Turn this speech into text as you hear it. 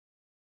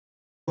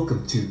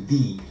Welcome to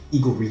the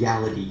Eagle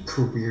Reality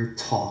Career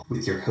Talk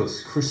with your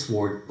host, Chris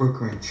Ward,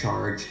 broker in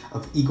charge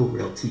of Eagle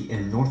Realty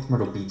in North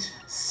Myrtle Beach,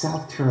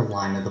 South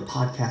Carolina, the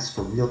podcast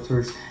for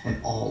realtors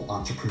and all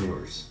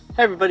entrepreneurs.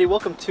 Hey everybody,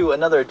 welcome to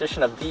another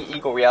edition of the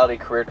Eagle Reality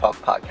Career Talk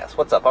podcast.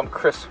 What's up? I'm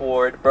Chris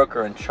Ward,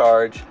 broker in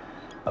charge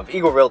of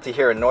Eagle Realty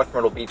here in North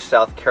Myrtle Beach,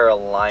 South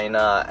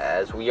Carolina,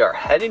 as we are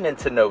heading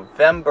into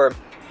November.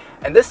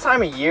 And this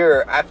time of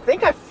year, I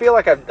feel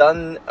like I've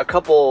done a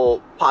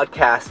couple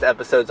podcast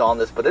episodes on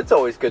this, but it's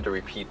always good to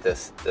repeat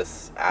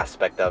this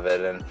aspect of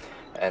it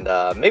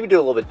and maybe do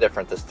a little bit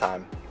different this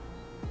time.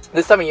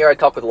 This time of year, I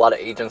talk with a lot of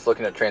agents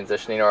looking at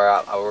transitioning,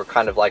 or we're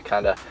kind of, I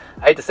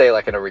hate to say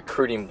like in a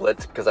recruiting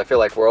blitz, because I feel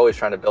like we're always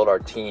trying to build our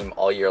team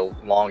all year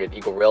long at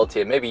Eagle Realty,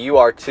 and maybe you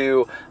are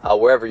too,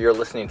 wherever you're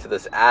listening to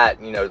this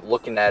at,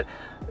 looking at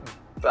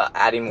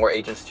adding more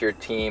agents to your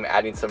team,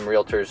 adding some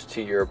realtors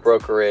to your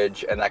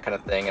brokerage, and that kind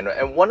of thing.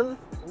 And one of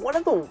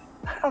the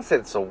I don't say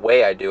it's the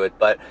way I do it,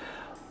 but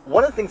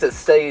one of the things that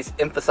stays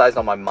emphasized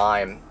on my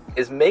mind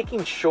is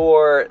making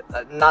sure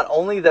not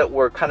only that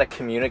we're kind of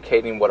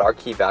communicating what our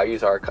key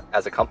values are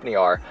as a company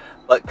are,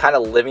 but kind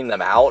of living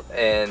them out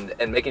and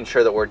making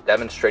sure that we're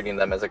demonstrating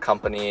them as a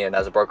company and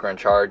as a broker in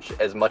charge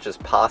as much as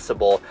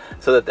possible,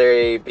 so that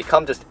they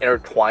become just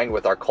intertwined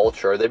with our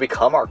culture. They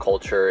become our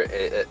culture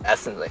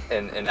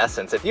in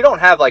essence. If you don't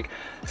have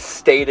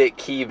stated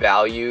key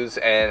values,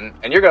 and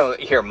you're going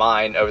to hear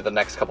mine over the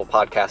next couple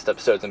podcast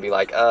episodes and be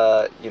like,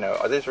 are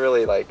these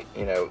really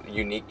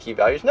unique key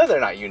values? No, they're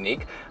not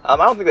unique. I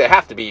don't think they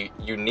have to be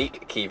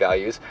unique key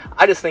values.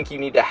 I just think you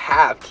need to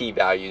have key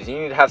values. You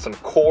need to have some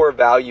core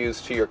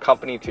values to your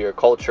company, to your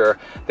culture,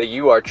 that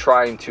you are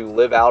trying to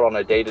live out on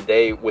a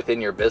day-to-day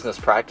within your business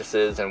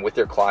practices and with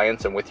your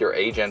clients and with your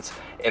agents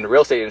in the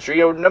real estate industry.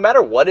 No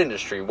matter what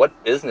industry,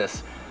 what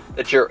business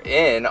that you're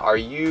in, are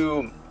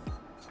you...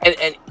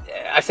 And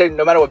I say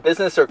no matter what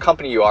business or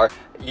company you are,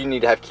 you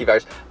need to have key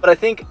values. But I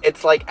think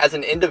it's like, as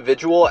an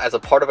individual, as a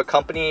part of a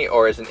company,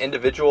 or as an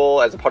individual,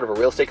 as a part of a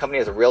real estate company,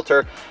 as a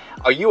realtor,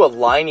 are you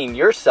aligning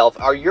yourself?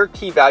 Are your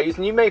key values,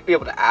 and you may be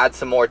able to add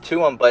some more to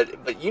them,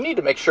 but you need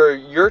to make sure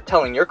you're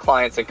telling your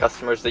clients and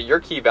customers that your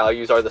key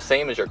values are the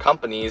same as your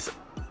company's,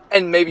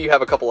 and maybe you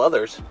have a couple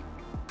others.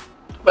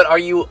 But are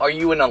you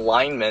in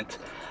alignment?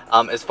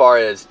 As far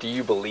as, do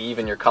you believe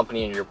in your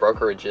company and your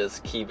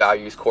brokerage's key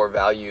values, core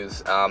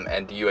values,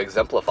 and do you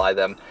exemplify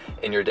them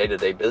in your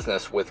day-to-day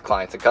business with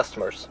clients and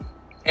customers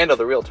and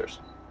other realtors?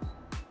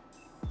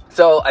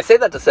 So I say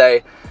that to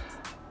say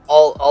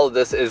all of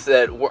this is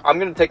that I'm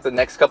going to take the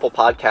next couple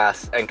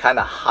podcasts and kind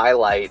of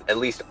highlight at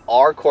least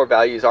our core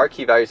values, our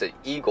key values at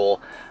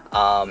Eagle,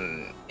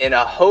 in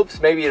a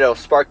hopes maybe it'll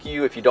spark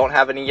you if you don't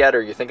have any yet,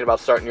 or you're thinking about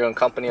starting your own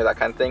company or that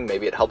kind of thing.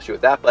 Maybe it helps you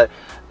with that, but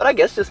I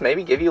guess just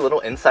maybe give you a little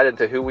insight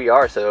into who we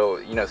are.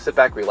 So sit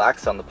back,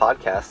 relax on the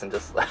podcast, and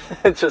just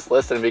just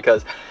listen,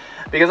 because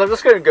I'm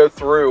just going to go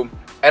through.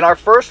 And our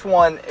first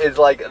one is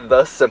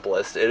the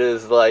simplest. It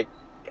is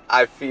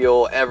I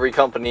feel every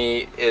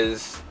company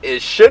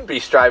should be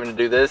striving to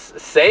do this,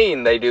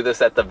 saying they do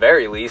this at the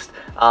very least,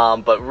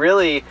 but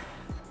really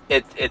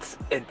it's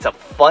a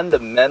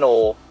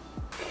fundamental,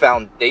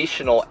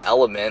 foundational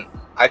element,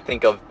 I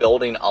think, of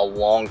building a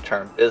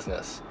long-term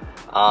business.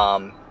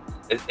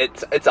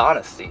 It's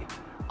honesty.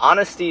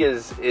 Honesty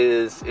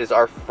is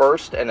our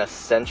first and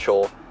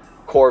essential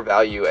core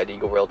value at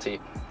Eagle Realty.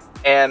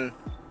 And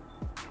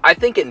I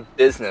think in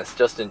business,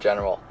 just in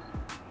general,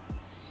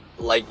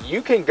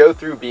 you can go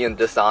through being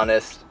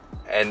dishonest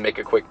and make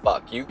a quick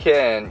buck. You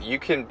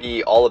can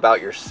be all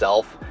about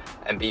yourself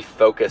and be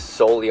focused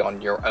solely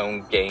on your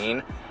own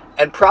gain,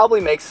 and probably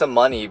make some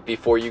money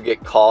before you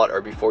get caught, or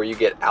before you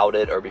get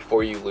outed, or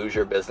before you lose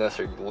your business,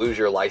 or you lose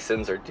your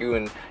license, or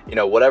doing,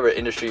 whatever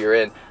industry you're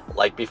in,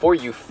 before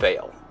you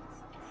fail.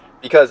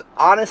 Because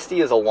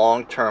honesty is a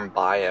long-term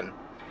buy-in.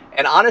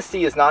 And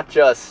honesty is not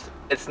just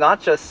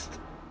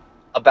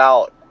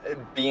about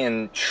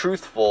being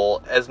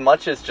truthful as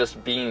much as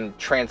just being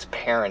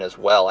transparent as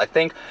well. I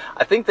think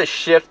the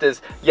shift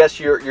is, yes,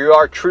 you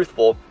are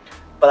truthful,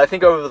 but I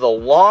think over the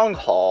long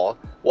haul,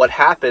 what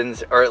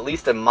happens, or at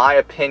least in my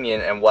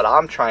opinion and what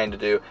I'm trying to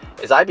do,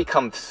 is I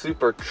become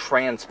super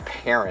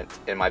transparent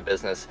in my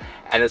business.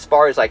 And as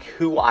far as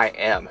who I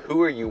am,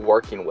 who are you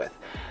working with?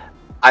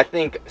 I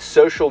think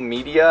social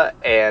media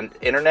and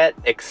internet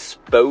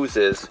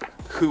exposes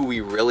who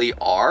we really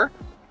are.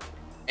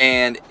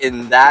 And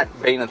in that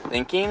vein of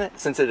thinking,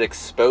 since it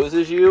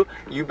exposes you,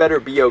 you better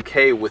be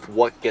okay with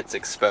what gets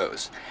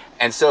exposed.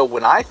 And so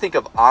when I think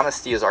of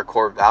honesty as our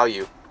core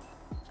value,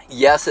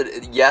 yes,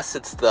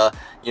 it's the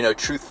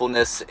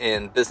truthfulness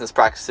in business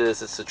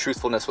practices. It's the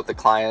truthfulness with the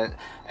client,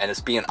 and it's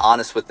being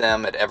honest with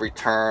them at every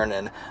turn.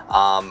 And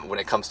when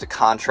it comes to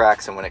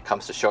contracts, and when it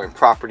comes to showing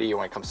property, or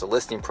when it comes to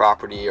listing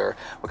property, or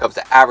when it comes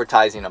to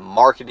advertising and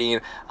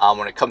marketing,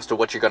 when it comes to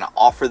what you're going to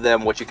offer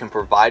them, what you can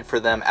provide for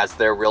them as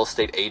their real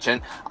estate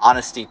agent,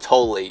 honesty,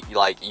 totally.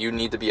 You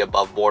need to be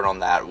above board on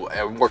that.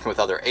 Working with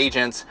other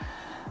agents,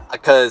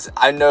 because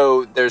I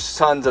know there's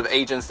tons of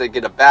agents that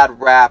get a bad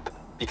rap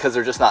because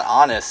they're just not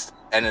honest.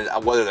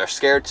 and whether they're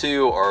scared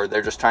to, or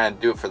they're just trying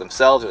to do it for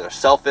themselves, or they're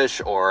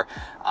selfish, or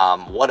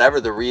whatever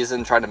the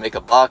reason, trying to make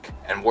a buck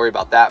and worry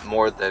about that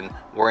more than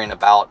worrying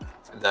about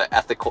the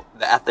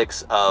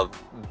ethics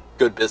of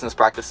good business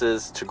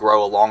practices to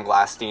grow a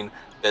long-lasting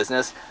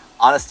business.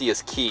 Honesty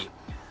is key.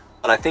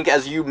 But I think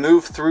as you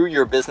move through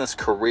your business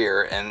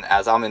career, and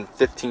as I'm in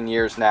 15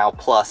 years now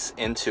plus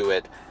into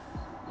it,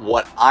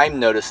 what I'm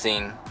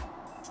noticing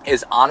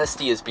is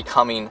honesty is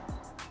becoming,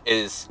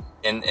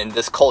 in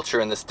this culture,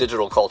 in this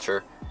digital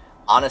culture,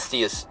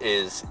 honesty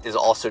is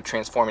also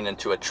transforming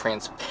into a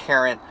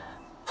transparent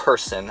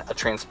person, a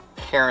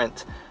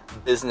transparent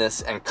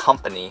business and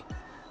company,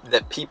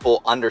 that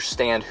people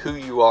understand who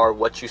you are,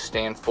 what you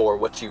stand for,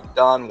 what you've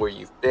done, where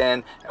you've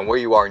been, and where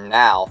you are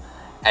now,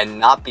 and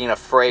not being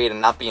afraid and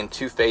not being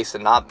two-faced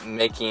and not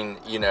making,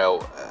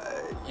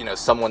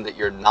 someone that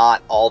you're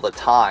not all the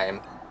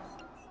time,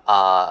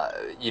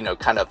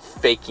 kind of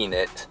faking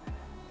it.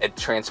 And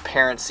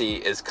transparency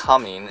is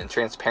coming, and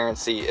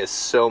transparency is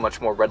so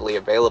much more readily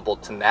available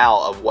to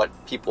now of what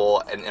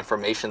people and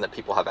information that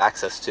people have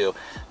access to,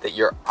 that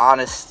your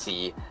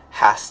honesty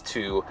has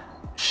to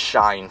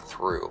shine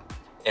through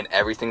in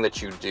everything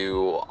that you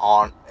do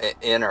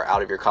in or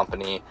out of your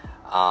company,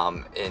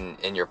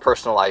 in your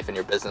personal life, in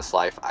your business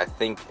life. I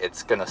think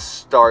it's going to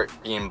start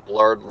being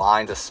blurred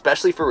lines,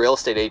 especially for real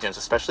estate agents,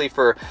 especially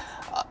for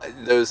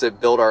those that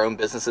build our own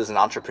businesses and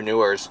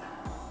entrepreneurs.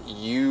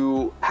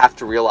 You have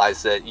to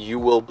realize that you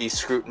will be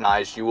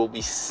scrutinized, you will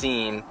be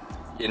seen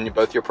in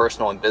both your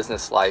personal and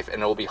business life,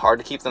 and it will be hard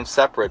to keep them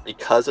separate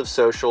because of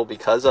social,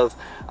 because of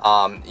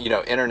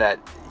internet.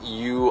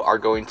 You are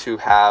going to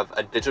have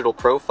a digital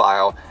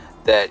profile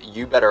that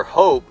you better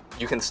hope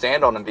you can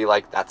stand on and be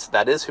like,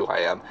 that is who I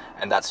am,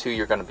 and that's who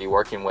you're going to be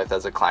working with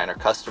as a client or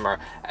customer,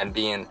 and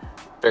being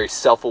very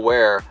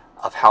self-aware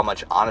of how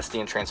much honesty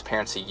and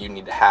transparency you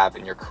need to have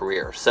in your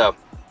career. So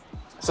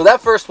that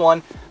first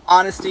one,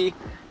 honesty,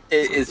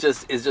 is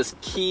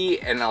just key.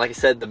 And like I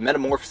said, the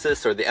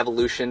metamorphosis or the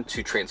evolution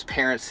to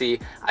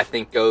transparency, I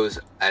think, goes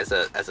as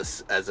a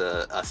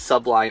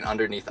subline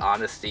underneath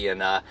honesty.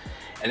 And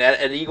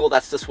at Eagle,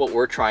 that's just what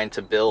we're trying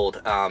to build.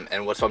 So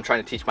I'm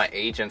trying to teach my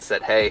agents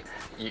that, hey,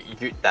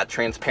 that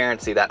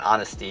transparency, that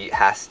honesty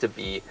has to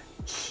be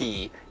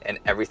key in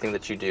everything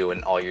that you do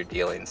in all your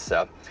dealings.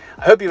 So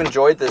I hope you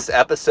enjoyed this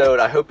episode.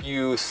 I hope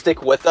you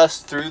stick with us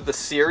through the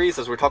series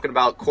as we're talking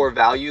about core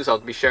values. I'll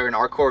be sharing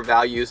our core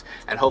values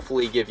and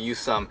hopefully give you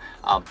some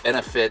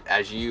benefit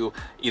as you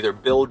either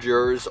build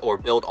yours or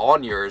build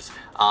on yours,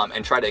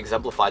 and try to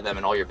exemplify them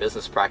in all your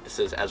business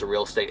practices as a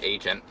real estate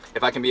agent.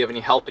 If I can be of any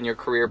help in your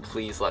career,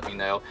 please let me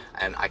know,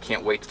 and I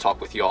can't wait to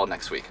talk with you all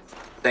next week.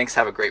 Thanks.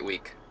 Have a great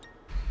week.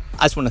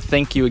 I just want to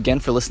thank you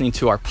again for listening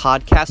to our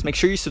podcast. Make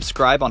sure you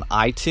subscribe on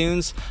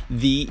iTunes,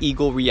 The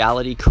Eagle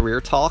Realty Career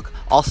Talk.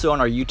 Also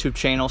on our YouTube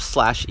channel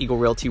 /Eagle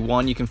Realty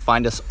 1. You can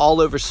find us all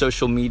over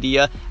social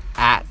media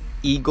at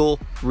Eagle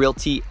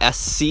Realty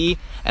SC.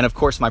 And of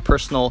course, my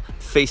personal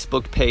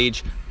Facebook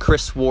page,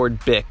 Chris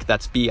Ward Bick.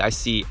 That's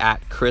BIC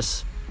at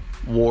Chris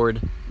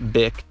Ward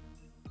Bick.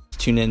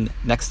 Tune in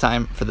next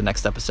time for the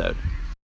next episode.